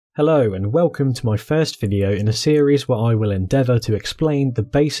Hello and welcome to my first video in a series where I will endeavour to explain the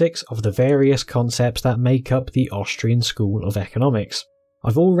basics of the various concepts that make up the Austrian School of Economics.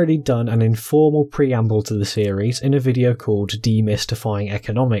 I've already done an informal preamble to the series in a video called Demystifying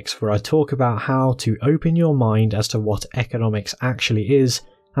Economics, where I talk about how to open your mind as to what economics actually is,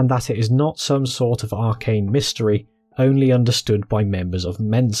 and that it is not some sort of arcane mystery only understood by members of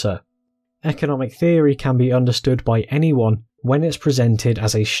Mensa. Economic theory can be understood by anyone when it's presented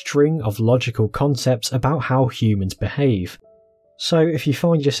as a string of logical concepts about how humans behave. So if you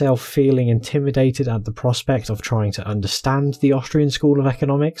find yourself feeling intimidated at the prospect of trying to understand the Austrian School of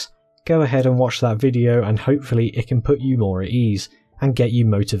Economics, go ahead and watch that video and hopefully it can put you more at ease and get you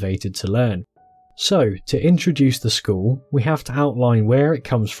motivated to learn. So, to introduce the school, we have to outline where it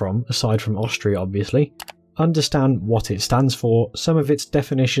comes from, aside from Austria obviously, understand what it stands for, some of its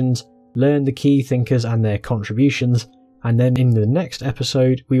definitions, learn the key thinkers and their contributions, and then in the next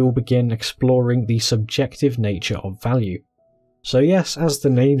episode we will begin exploring the subjective nature of value. So yes, as the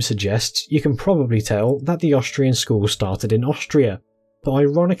name suggests, you can probably tell that the Austrian school started in Austria, but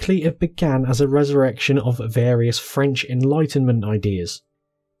ironically it began as a resurrection of various French Enlightenment ideas.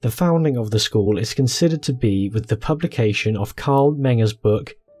 The founding of the school is considered to be with the publication of Carl Menger's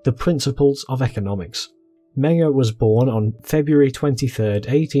book, The Principles of Economics. Menger was born on February 23,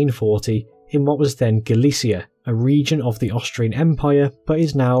 1840 in what was then Galicia, a region of the Austrian Empire but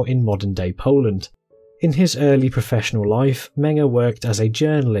is now in modern-day Poland. In his early professional life, Menger worked as a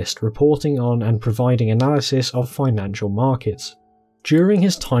journalist reporting on and providing analysis of financial markets. During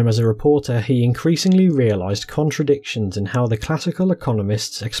his time as a reporter, he increasingly realised contradictions in how the classical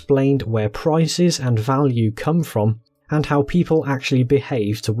economists explained where prices and value come from and how people actually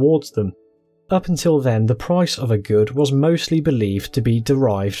behave towards them. Up until then, the price of a good was mostly believed to be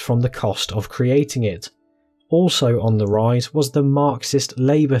derived from the cost of creating it. Also on the rise was the Marxist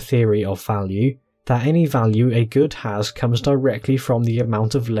labour theory of value, that any value a good has comes directly from the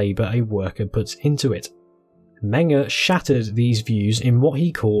amount of labour a worker puts into it. Menger shattered these views in what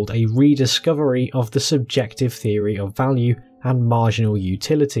he called a rediscovery of the subjective theory of value and marginal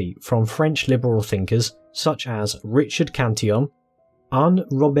utility from French liberal thinkers such as Richard Cantillon,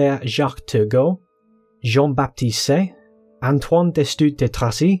 Anne-Robert Jacques Turgot, Jean-Baptiste Say, Antoine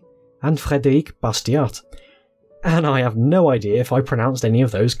Destutt-de-Tracy, and Frédéric Bastiat. And I have no idea if I pronounced any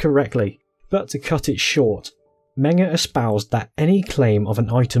of those correctly. But to cut it short, Menger espoused that any claim of an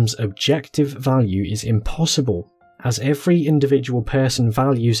item's objective value is impossible, as every individual person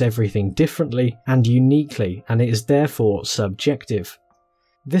values everything differently and uniquely, and it is therefore subjective.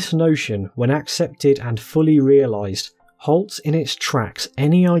 This notion, when accepted and fully realised, halts in its tracks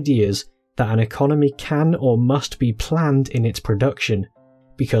any ideas that an economy can or must be planned in its production,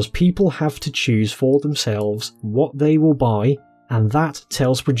 because people have to choose for themselves what they will buy, and that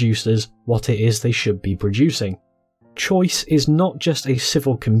tells producers what it is they should be producing. Choice is not just a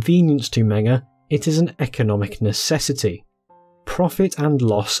civil convenience to Menger, it is an economic necessity. Profit and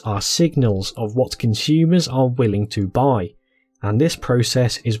loss are signals of what consumers are willing to buy, and this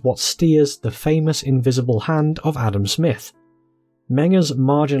process is what steers the famous invisible hand of Adam Smith. Menger's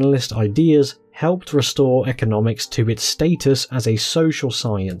marginalist ideas helped restore economics to its status as a social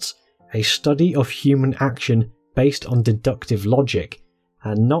science, a study of human action based on deductive logic,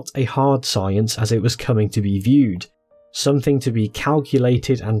 and not a hard science as it was coming to be viewed, something to be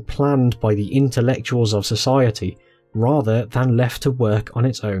calculated and planned by the intellectuals of society, rather than left to work on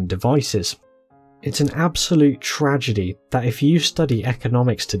its own devices. It's an absolute tragedy that if you study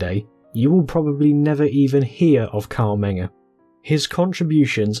economics today, you will probably never even hear of Carl Menger. His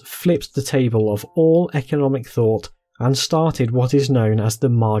contributions flipped the table of all economic thought and started what is known as the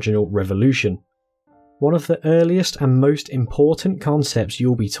marginal revolution. One of the earliest and most important concepts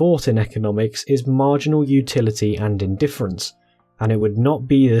you'll be taught in economics is marginal utility and indifference, and it would not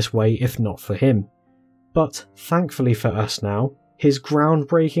be this way if not for him. But, thankfully for us now, his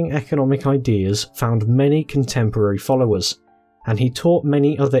groundbreaking economic ideas found many contemporary followers, and he taught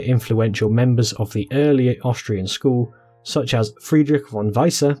many other influential members of the earlier Austrian school, such as Friedrich von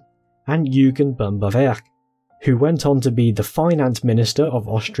Weisse and Eugen Bumberwerk, who went on to be the finance minister of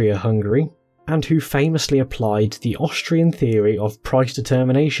Austria-Hungary, and who famously applied the Austrian theory of price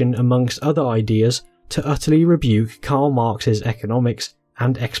determination amongst other ideas to utterly rebuke Karl Marx's economics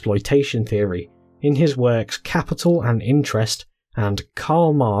and exploitation theory in his works Capital and Interest and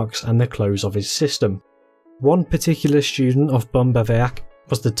Karl Marx and the Close of His System. One particular student of Bumberwerk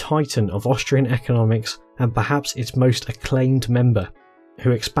was the titan of Austrian economics and perhaps its most acclaimed member,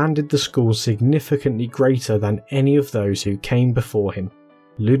 who expanded the school significantly greater than any of those who came before him,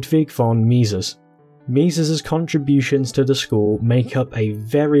 Ludwig von Mises. Mises's contributions to the school make up a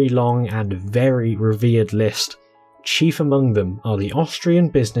very long and very revered list. Chief among them are the Austrian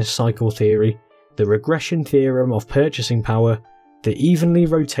business cycle theory, the regression theorem of purchasing power, the evenly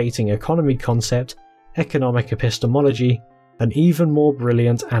rotating economy concept, economic epistemology, an even more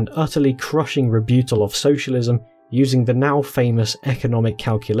brilliant and utterly crushing rebuttal of socialism using the now famous economic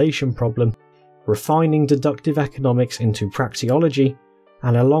calculation problem, refining deductive economics into praxeology,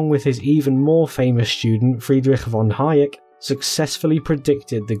 and along with his even more famous student Friedrich von Hayek, successfully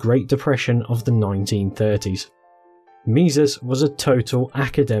predicted the Great Depression of the 1930s. Mises was a total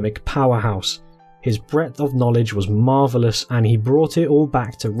academic powerhouse. His breadth of knowledge was marvellous, and he brought it all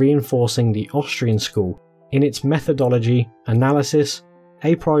back to reinforcing the Austrian school in its methodology, analysis,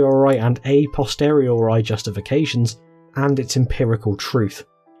 a priori and a posteriori justifications, and its empirical truth.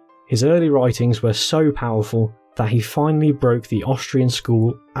 His early writings were so powerful that he finally broke the Austrian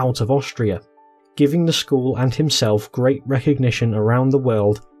school out of Austria, giving the school and himself great recognition around the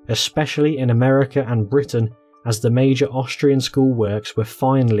world, especially in America and Britain, as the major Austrian school works were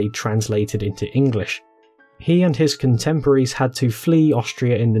finally translated into English. He and his contemporaries had to flee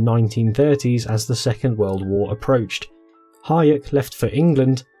Austria in the 1930s as the Second World War approached. Hayek left for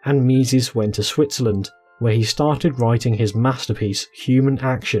England and Mises went to Switzerland, where he started writing his masterpiece, Human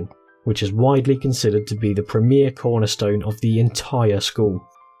Action, which is widely considered to be the premier cornerstone of the entire school.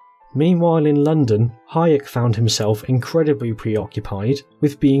 Meanwhile in London, Hayek found himself incredibly preoccupied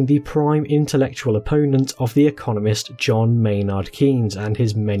with being the prime intellectual opponent of the economist John Maynard Keynes and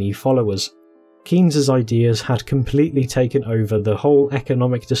his many followers. Keynes's ideas had completely taken over the whole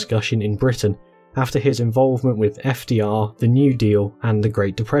economic discussion in Britain after his involvement with FDR, the New Deal, and the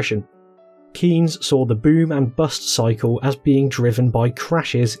Great Depression. Keynes saw the boom and bust cycle as being driven by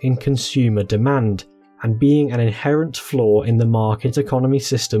crashes in consumer demand, and being an inherent flaw in the market economy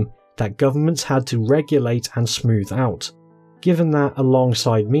system that governments had to regulate and smooth out. Given that,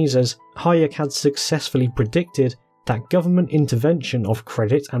 alongside Mises, Hayek had successfully predicted that government intervention of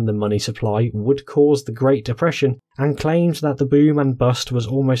credit and the money supply would cause the Great Depression, and claimed that the boom and bust was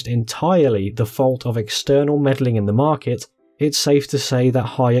almost entirely the fault of external meddling in the market, it's safe to say that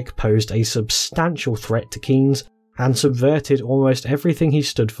Hayek posed a substantial threat to Keynes and subverted almost everything he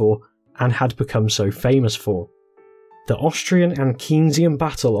stood for and had become so famous for. The Austrian and Keynesian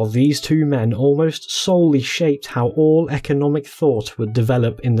battle of these two men almost solely shaped how all economic thought would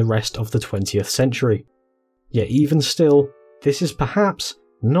develop in the rest of the 20th century. Yet even still, this is perhaps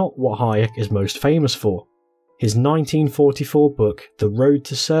not what Hayek is most famous for. His 1944 book, The Road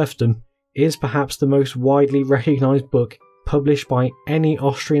to Serfdom, is perhaps the most widely recognised book published by any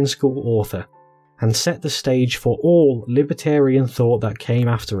Austrian school author, and set the stage for all libertarian thought that came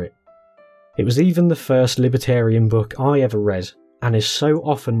after it. It was even the first libertarian book I ever read, and is so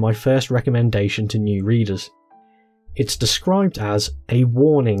often my first recommendation to new readers. It's described as a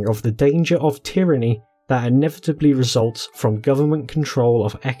warning of the danger of tyranny that inevitably results from government control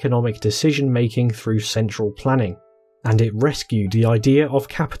of economic decision-making through central planning, and it rescued the idea of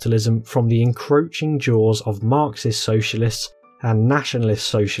capitalism from the encroaching jaws of Marxist socialists and nationalist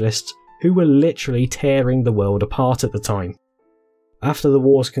socialists who were literally tearing the world apart at the time. After the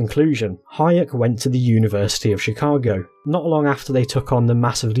war's conclusion, Hayek went to the University of Chicago, not long after they took on the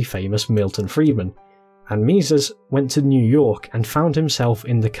massively famous Milton Friedman, and Mises went to New York and found himself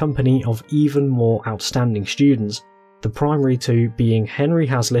in the company of even more outstanding students, the primary two being Henry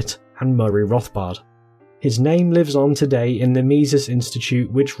Hazlitt and Murray Rothbard. His name lives on today in the Mises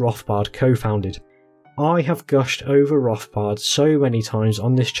Institute, which Rothbard co-founded. I have gushed over Rothbard so many times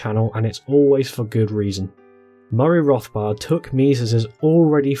on this channel, and it's always for good reason. Murray Rothbard took Mises's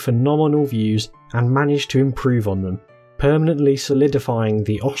already phenomenal views and managed to improve on them, permanently solidifying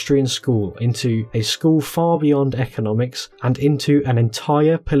the Austrian school into a school far beyond economics and into an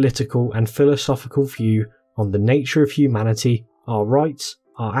entire political and philosophical view on the nature of humanity, our rights,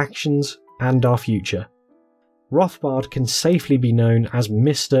 our actions, and our future. Rothbard can safely be known as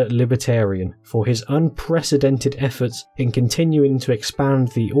Mr. Libertarian for his unprecedented efforts in continuing to expand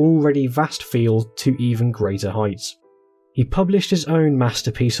the already vast field to even greater heights. He published his own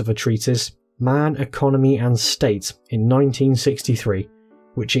masterpiece of a treatise, Man, Economy and State, in 1963,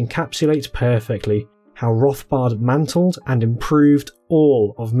 which encapsulates perfectly how Rothbard mantled and improved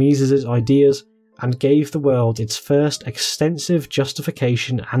all of Mises's ideas and gave the world its first extensive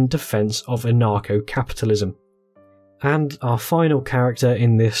justification and defence of anarcho-capitalism. And our final character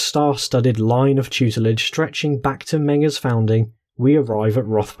in this star-studded line of tutelage stretching back to Menger's founding, we arrive at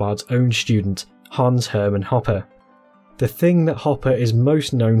Rothbard's own student, Hans Hermann Hoppe. The thing that Hoppe is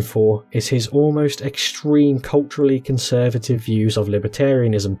most known for is his almost extreme culturally conservative views of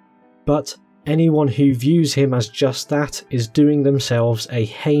libertarianism, but Anyone who views him as just that is doing themselves a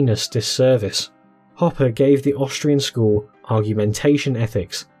heinous disservice. Hopper gave the Austrian school argumentation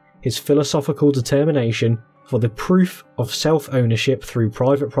ethics, his philosophical determination for the proof of self-ownership through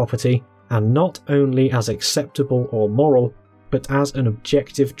private property, and not only as acceptable or moral, but as an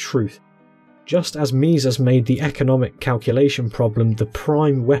objective truth. Just as Mises made the economic calculation problem the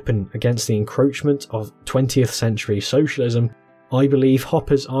prime weapon against the encroachment of 20th century socialism, I believe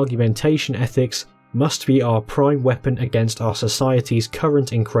Hopper's argumentation ethics must be our prime weapon against our society's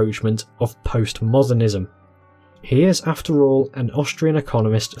current encroachment of postmodernism. He is, after all, an Austrian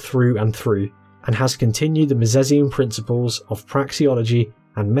economist through and through, and has continued the Misesian principles of praxeology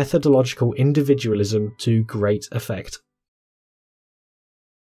and methodological individualism to great effect.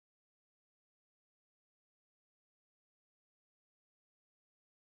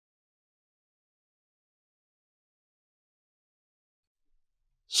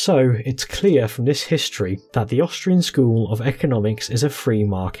 So, it's clear from this history that the Austrian school of economics is a free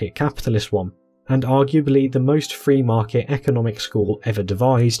market capitalist one, and arguably the most free market economic school ever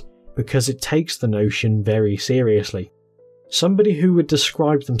devised, because it takes the notion very seriously. Somebody who would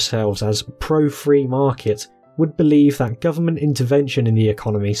describe themselves as pro-free market would believe that government intervention in the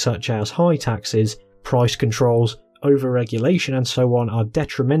economy, such as high taxes, price controls, over-regulation and so on, are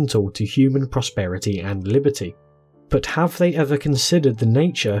detrimental to human prosperity and liberty. But have they ever considered the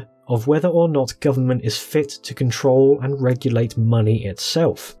nature of whether or not government is fit to control and regulate money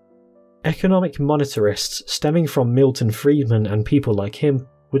itself? Economic monetarists stemming from Milton Friedman and people like him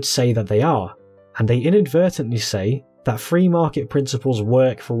would say that they are, and they inadvertently say that free market principles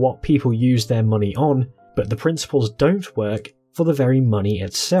work for what people use their money on, but the principles don't work for the very money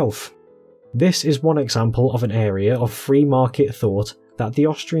itself. This is one example of an area of free market thought that the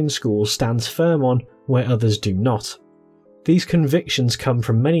Austrian school stands firm on where others do not. These convictions come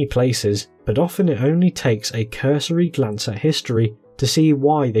from many places, but often it only takes a cursory glance at history to see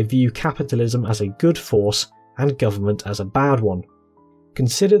why they view capitalism as a good force and government as a bad one.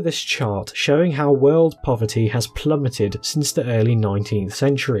 Consider this chart showing how world poverty has plummeted since the early 19th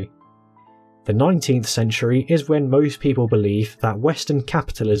century. The 19th century is when most people believe that Western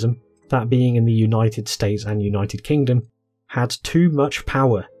capitalism, that being in the United States and United Kingdom, had too much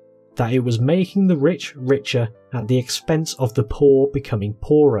power, that it was making the rich richer at the expense of the poor becoming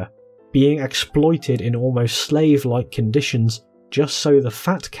poorer, being exploited in almost slave-like conditions just so the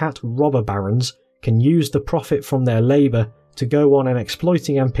fat cat robber barons can use the profit from their labour to go on and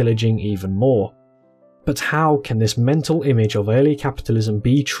exploiting and pillaging even more. But how can this mental image of early capitalism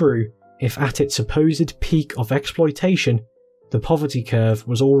be true if at its supposed peak of exploitation, the poverty curve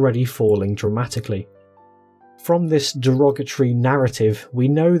was already falling dramatically? From this derogatory narrative, we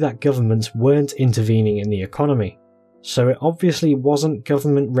know that governments weren't intervening in the economy, so it obviously wasn't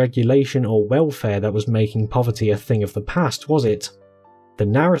government regulation or welfare that was making poverty a thing of the past, was it? The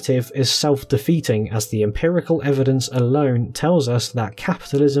narrative is self-defeating, as the empirical evidence alone tells us that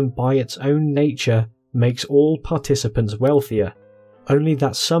capitalism by its own nature makes all participants wealthier, only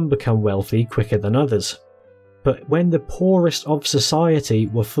that some become wealthy quicker than others. But when the poorest of society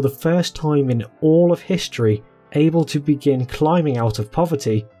were for the first time in all of history able to begin climbing out of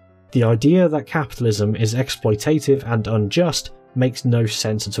poverty, the idea that capitalism is exploitative and unjust makes no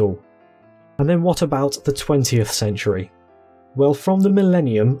sense at all. And then what about the 20th century? Well, from the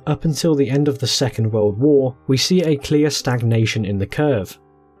millennium up until the end of the Second World War, we see a clear stagnation in the curve.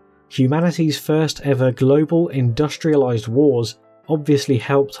 Humanity's first ever global industrialised wars obviously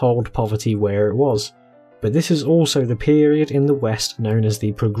helped hold poverty where it was, but this is also the period in the West known as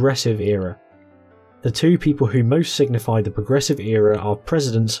the Progressive Era. The two people who most signify the Progressive Era are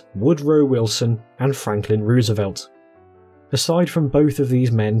Presidents Woodrow Wilson and Franklin Roosevelt. Aside from both of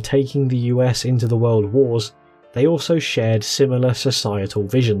these men taking the US into the world wars, they also shared similar societal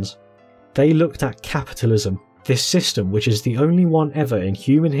visions. They looked at capitalism, this system which is the only one ever in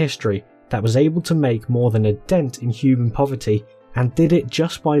human history that was able to make more than a dent in human poverty, and did it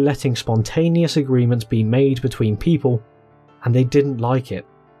just by letting spontaneous agreements be made between people, and they didn't like it.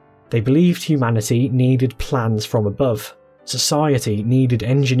 They believed humanity needed plans from above. Society needed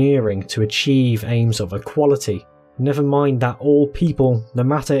engineering to achieve aims of equality, never mind that all people, no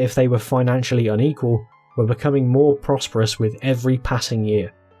matter if they were financially unequal, were becoming more prosperous with every passing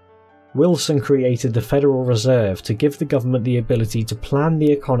year. Wilson created the Federal Reserve to give the government the ability to plan the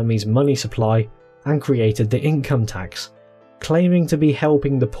economy's money supply, and created the income tax, claiming to be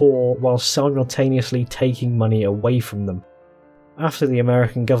helping the poor while simultaneously taking money away from them. After the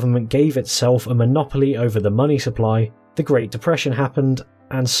American government gave itself a monopoly over the money supply, the Great Depression happened,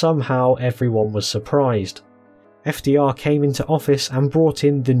 and somehow everyone was surprised. FDR came into office and brought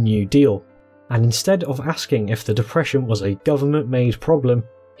in the New Deal, and instead of asking if the depression was a government-made problem,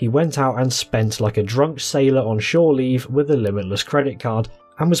 he went out and spent like a drunk sailor on shore leave with a limitless credit card,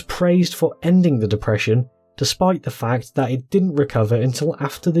 and was praised for ending the depression, despite the fact that it didn't recover until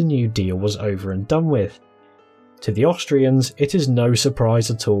after the New Deal was over and done with. To the Austrians, it is no surprise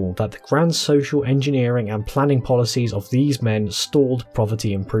at all that the grand social engineering and planning policies of these men stalled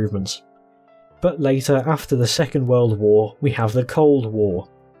poverty improvements. But later, after the Second World War, we have the Cold War,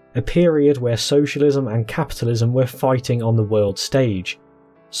 a period where socialism and capitalism were fighting on the world stage.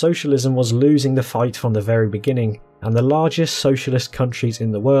 Socialism was losing the fight from the very beginning, and the largest socialist countries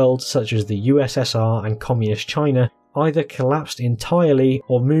in the world, such as the USSR and Communist China, either collapsed entirely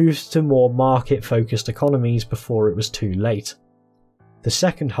or moved to more market-focused economies before it was too late. The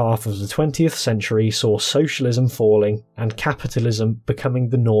second half of the 20th century saw socialism falling and capitalism becoming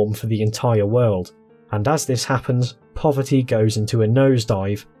the norm for the entire world, and as this happens, poverty goes into a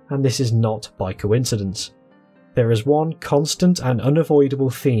nosedive, and this is not by coincidence. There is one constant and unavoidable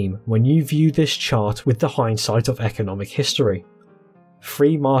theme when you view this chart with the hindsight of economic history.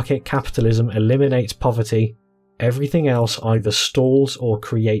 Free market capitalism eliminates poverty, everything else either stalls or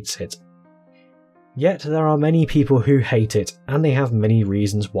creates it. Yet there are many people who hate it, and they have many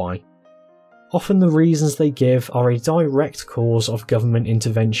reasons why. Often the reasons they give are a direct cause of government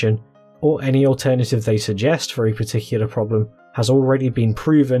intervention, or any alternative they suggest for a particular problem has already been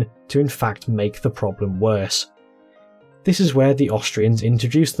proven to in fact make the problem worse. This is where the Austrians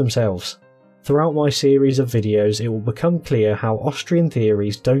introduce themselves. Throughout my series of videos, it will become clear how Austrian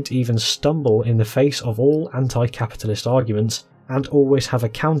theories don't even stumble in the face of all anti-capitalist arguments, and always have a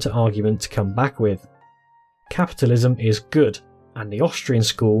counter-argument to come back with. Capitalism is good, and the Austrian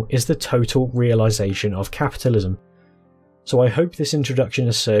school is the total realisation of capitalism. So I hope this introduction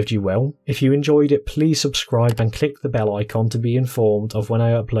has served you well. If you enjoyed it, please subscribe and click the bell icon to be informed of when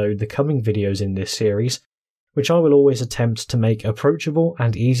I upload the coming videos in this series, which I will always attempt to make approachable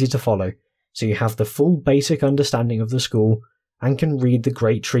and easy to follow, so you have the full basic understanding of the school and can read the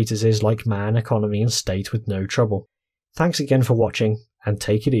great treatises like Man, Economy and State with no trouble. Thanks again for watching, and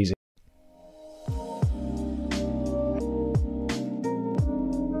take it easy.